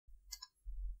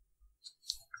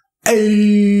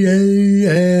Hey,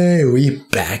 we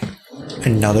back.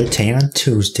 Another Taeyeon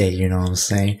Tuesday, you know what I'm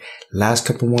saying? Last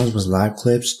couple ones was live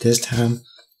clips. This time,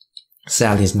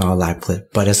 sadly, it's not a live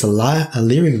clip, but it's a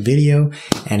lyric video,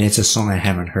 and it's a song I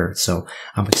haven't heard. So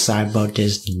I'm excited about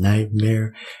this.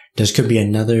 Nightmare. This could be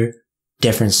another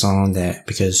different song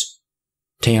because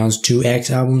Taeyeon's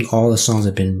to.x album, all the songs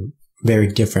have been very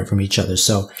different from each other.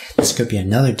 So this could be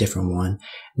another different one.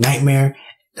 Nightmare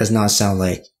does not sound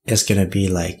like it's gonna be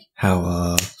like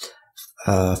how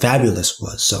Fabulous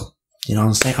was. So you know what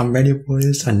I'm saying? I'm ready for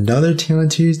this. Another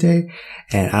Taeyeon Tuesday,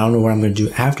 and I don't know what I'm gonna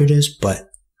do after this, but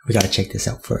we gotta check this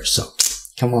out first. So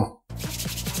come on.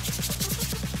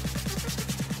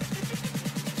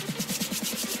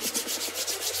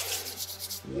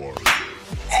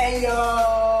 Hey yo,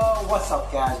 what's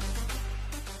up, guys?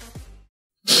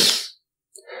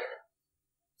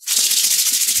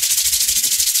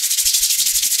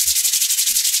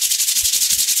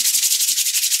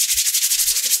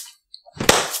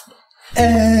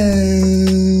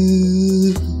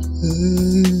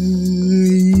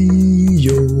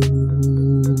 Yo,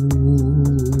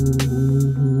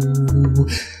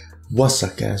 what's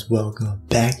up, guys? Welcome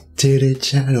back to the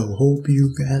channel. Hope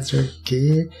you guys are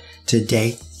good.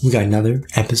 Today we got another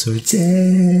episode of Taeyeon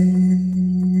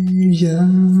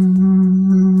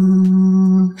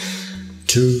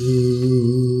Tuesday.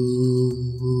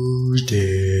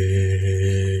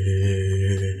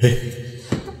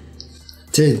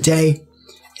 Today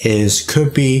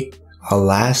could be a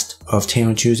last of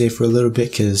Taeyeon Tuesday for a little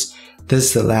bit, because this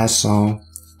is the last song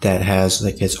that has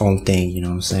like its own thing, you know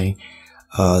what I'm saying?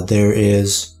 There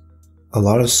is a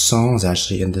lot of songs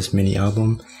actually in this mini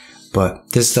album, but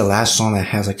this is the last song that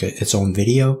has like its own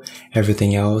video.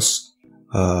 Everything else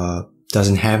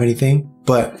doesn't have anything,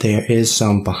 but there is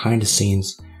some behind the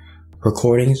scenes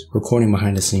recording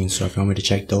behind the scenes. So if you want me to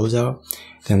check those out,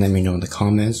 then let me know in the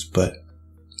comments. But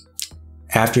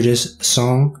after this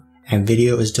song and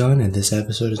video is done and this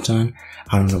episode is done,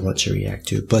 I don't know what to react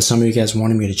to, but some of you guys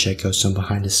wanted me to check out some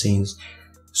behind the scenes.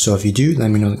 So if you do, let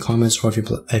me know in the comments, or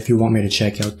if you want me to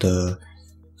check out the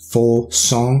full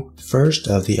song first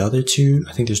of the other two.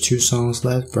 I think there's 2 songs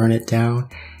left, Burn It Down,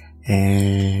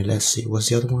 and let's see, what's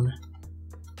the other one?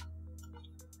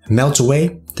 Melt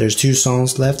Away. There's 2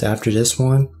 songs left after this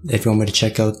one. If you want me to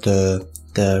check out the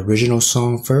original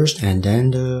song first and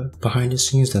then the behind the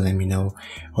scenes, then let me know.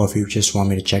 Or if you just want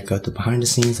me to check out the behind the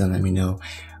scenes, then let me know.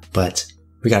 But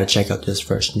we gotta check out this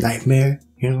first. Nightmare,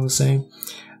 you know what I'm saying?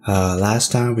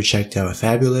 Last time we checked out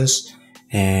Fabulous,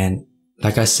 and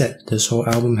like I said, this whole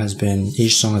album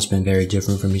each song has been very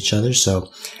different from each other, so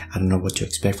I don't know what to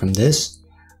expect from this.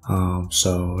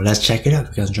 So let's check it out.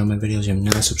 If you guys enjoy my videos, you have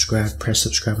not subscribed, press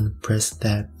subscribe and press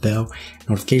that bell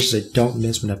notification so you don't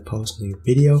miss when I post a new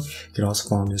video. You can also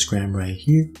follow me on Instagram right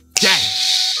here.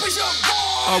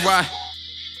 Alright.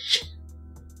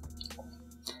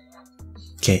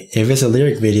 Okay, if it's a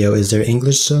lyric video, is there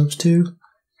English subs too?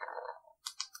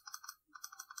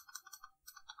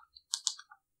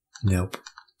 Nope.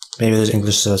 Maybe there's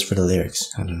English subs for the lyrics.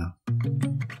 I don't know.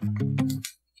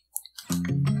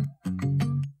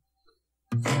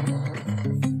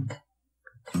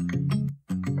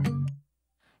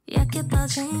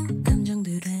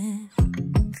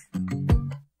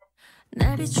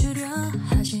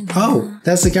 Oh,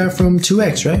 that's the guy from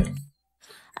to.x, right?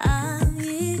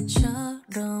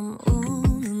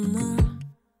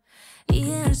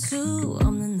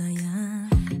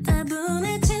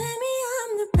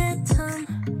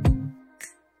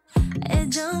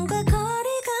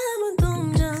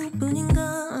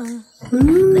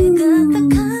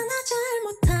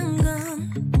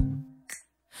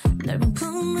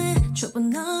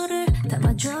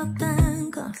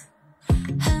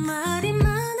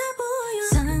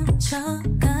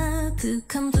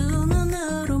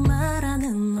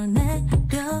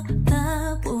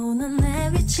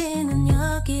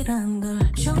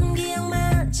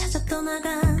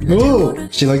 Ooh,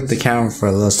 she looked at the camera for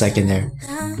a little second there.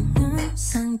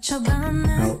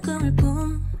 Oh.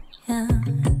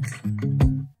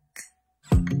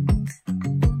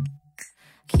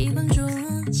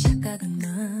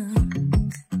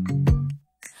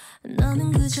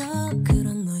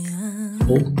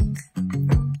 Oh.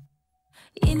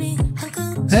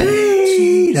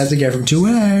 Hey, that's the guy from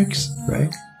to.x,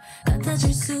 right?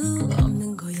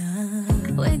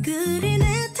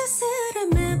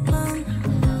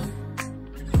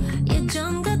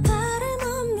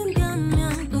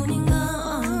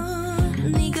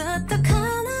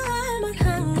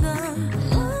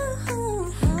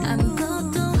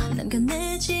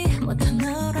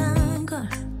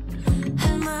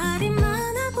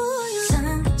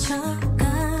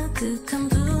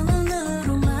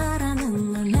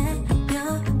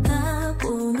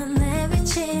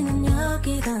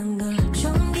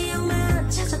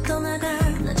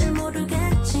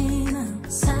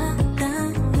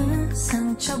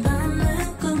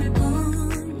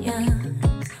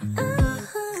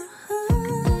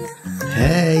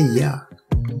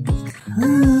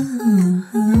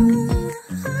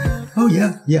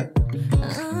 Yeah.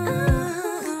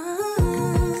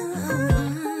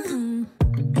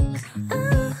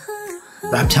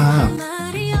 Rap time.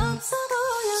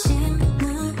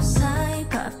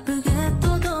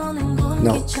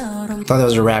 No, thought there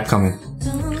was a rap coming.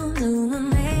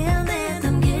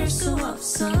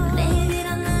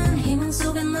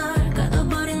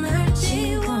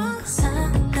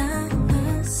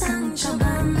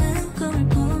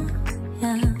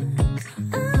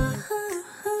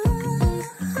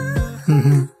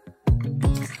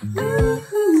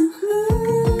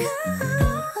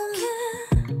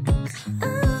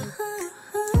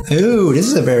 Ooh, this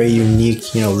is a very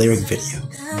unique, lyric video.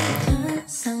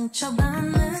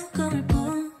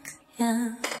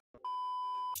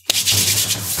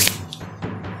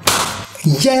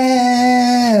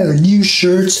 Yeah! New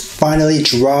shirts finally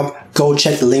dropped. Go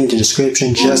check the link in the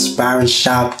description.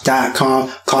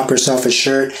 JustByronShop.com. Cop yourself a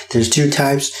shirt. There's 2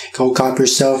 types. Go cop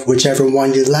yourself whichever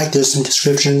one you like. There's some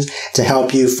descriptions to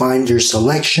help you find your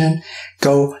selection.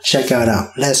 Go check it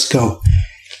out. Let's go.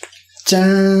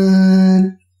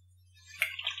 Dun!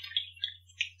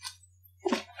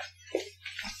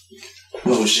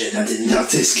 Oh shit, that did not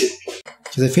taste good.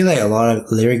 Because I feel like a lot of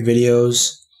lyric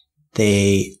videos,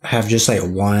 they have just like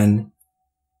one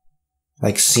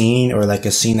scene, or like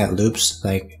a scene that loops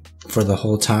like for the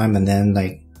whole time, and then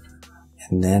the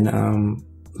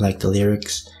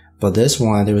lyrics. But this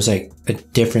one, there was like a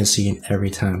different scene every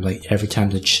time. Like every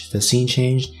time the scene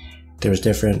changed, there was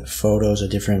different photos or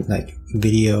different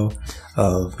video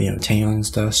of Taeyeon and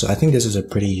stuff. So I think this is a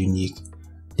pretty unique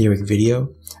lyric video.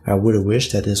 I would have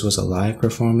wished that this was a live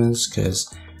performance, because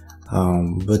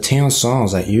with Taeyeon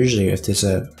songs, usually if there's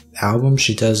a album,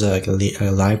 she does a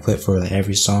live clip for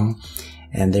every song,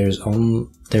 and there was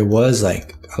a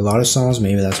lot of songs.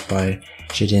 Maybe that's why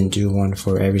she didn't do one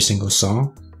for every single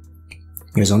song.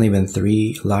 There's only been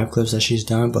 3 live clips that she's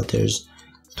done, but there's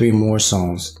 2 more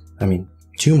songs now,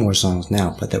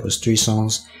 but there was 3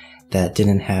 songs that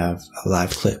didn't have a live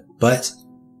clip. But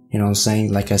you know what I'm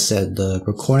saying? Like I said, the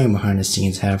recording behind the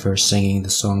scenes have her singing the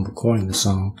song, recording the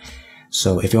song.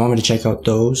 So if you want me to check out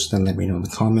those, then let me know in the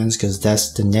comments, because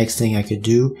that's the next thing I could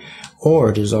do.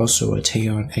 Or there's also a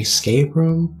Taeyeon escape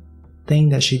room thing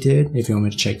that she did. If you want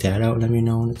me to check that out, let me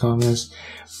know in the comments.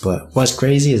 But what's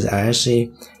crazy is I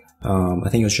actually, I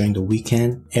think it was during the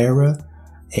weekend era,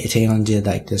 Taeyeon did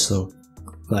this little,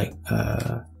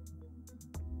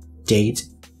 date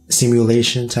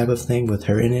simulation type of thing with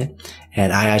her in it,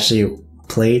 and I actually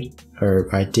played, or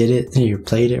I did it, you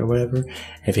played it or whatever.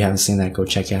 If you haven't seen that, go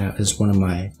check it out. It's one of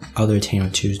my other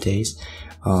Taeyeon Tuesdays.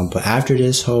 But after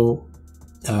this whole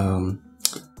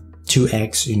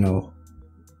to.x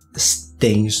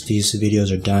things, these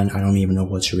videos are done, I don't even know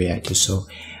what to react to. So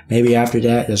maybe after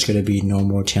that, there's going to be no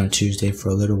more Taeyeon Tuesday for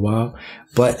a little while.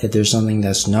 But if there's something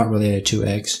that's not related to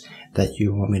X that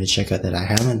you want me to check out that I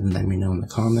haven't, then let me know in the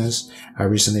comments. I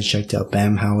recently checked out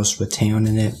Bam House with Taeyeon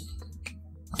in it.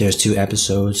 There's 2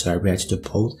 episodes, so I reacted to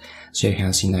both. So if you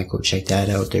haven't seen that, go check that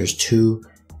out. There's 2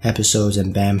 episodes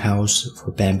in Bam House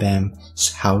for Bam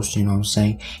Bam's house, you know what I'm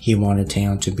saying? He wanted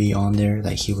Taeyeon to be on there,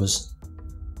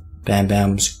 Bam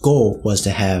Bam's goal was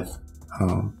to have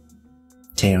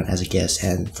Taeyeon as a guest.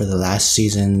 And for the last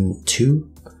season 2,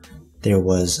 there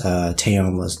was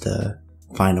Taeyeon was the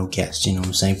final guest, you know what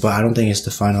I'm saying? But I don't think it's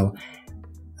the final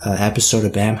episode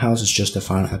of Bam House. It's just the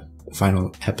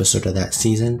final episode of that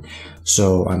season.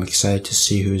 So I'm excited to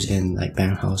see who's in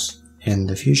Bam House in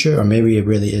the future, or maybe it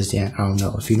really is the end. I don't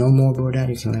know. If you know more about that,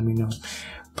 you can let me know.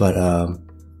 But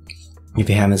if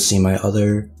you haven't seen my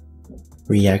other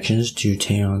reactions to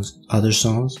Taeyeon's other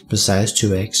songs besides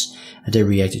to.x, I did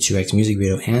react to to.x music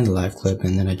video and the live clip,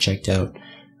 and then I checked out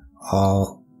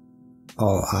All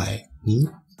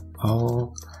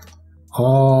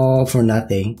for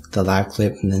Nothing, the live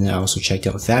clip, and then I also checked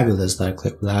out Fabulous live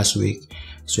clip last week.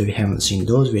 So if you haven't seen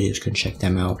those videos, you can check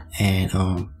them out.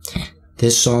 And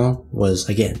this song was,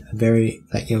 again, very,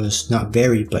 it was not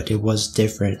very, but it was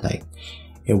different.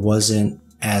 It wasn't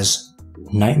as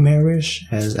nightmarish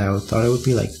as I thought it would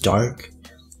be, dark.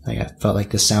 I felt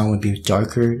like the sound would be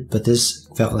darker, but this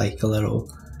felt a little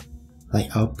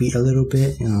upbeat a little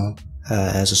bit,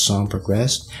 as the song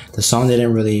progressed. The song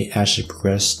didn't really actually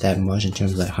progress that much in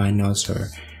terms of high notes or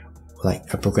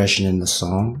a progression in the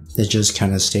song. It just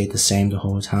kind of stayed the same the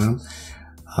whole time.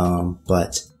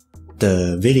 But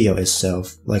the video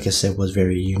itself, like I said, was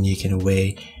very unique in a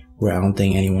way where I don't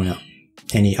think any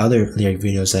other lyric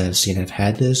videos that I've seen have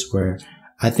had this, where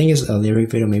I think it's a lyric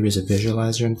video, maybe it's a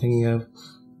visualizer I'm thinking of.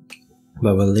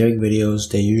 But with lyric videos,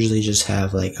 they usually just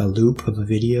have a loop of a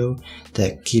video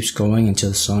that keeps going until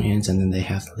the song ends, and then they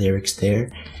have the lyrics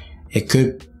there. It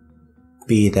could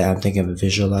be that I'm thinking of a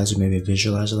visualizer, maybe a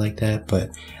visualizer like that,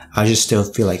 but I just still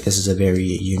feel like this is a very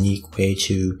unique way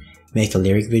to make a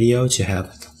lyric video, to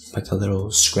have like a little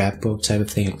scrapbook type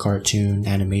of thing, a cartoon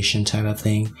animation type of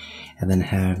thing, and then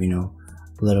have, you know,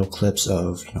 little clips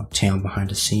of, you know, Taeyeon behind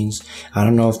the scenes. I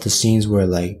don't know if the scenes where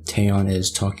like Taeyeon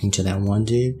is talking to that one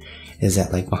dude, is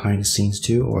that like behind the scenes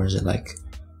too, or is it like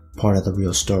part of the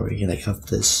real story, like of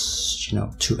this, you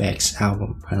know, to.x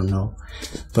album? I don't know,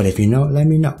 but if you know, let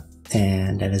me know.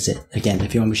 And that is it. Again,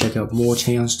 if you want me to check out more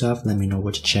Taeyeon stuff, let me know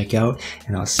what to check out,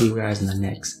 and I'll see you guys in the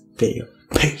next video.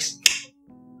 Peace.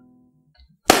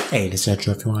 Hey,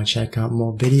 etc. If you want to check out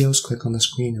more videos, click on the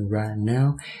screen right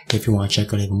now. If you want to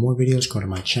check out even more videos, go to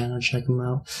my channel, check them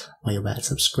out. While you're at,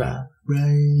 subscribe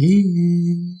right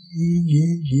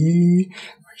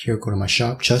here. Go to my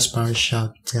shop,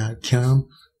 JustByronShop.com.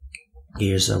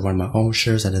 Here's one of my own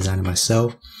shirts I designed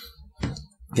myself.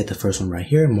 Get the first one right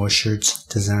here. More shirts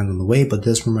designed on the way, but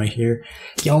this one right here,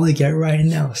 you only get right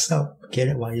now. So get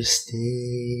it while you still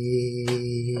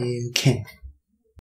can.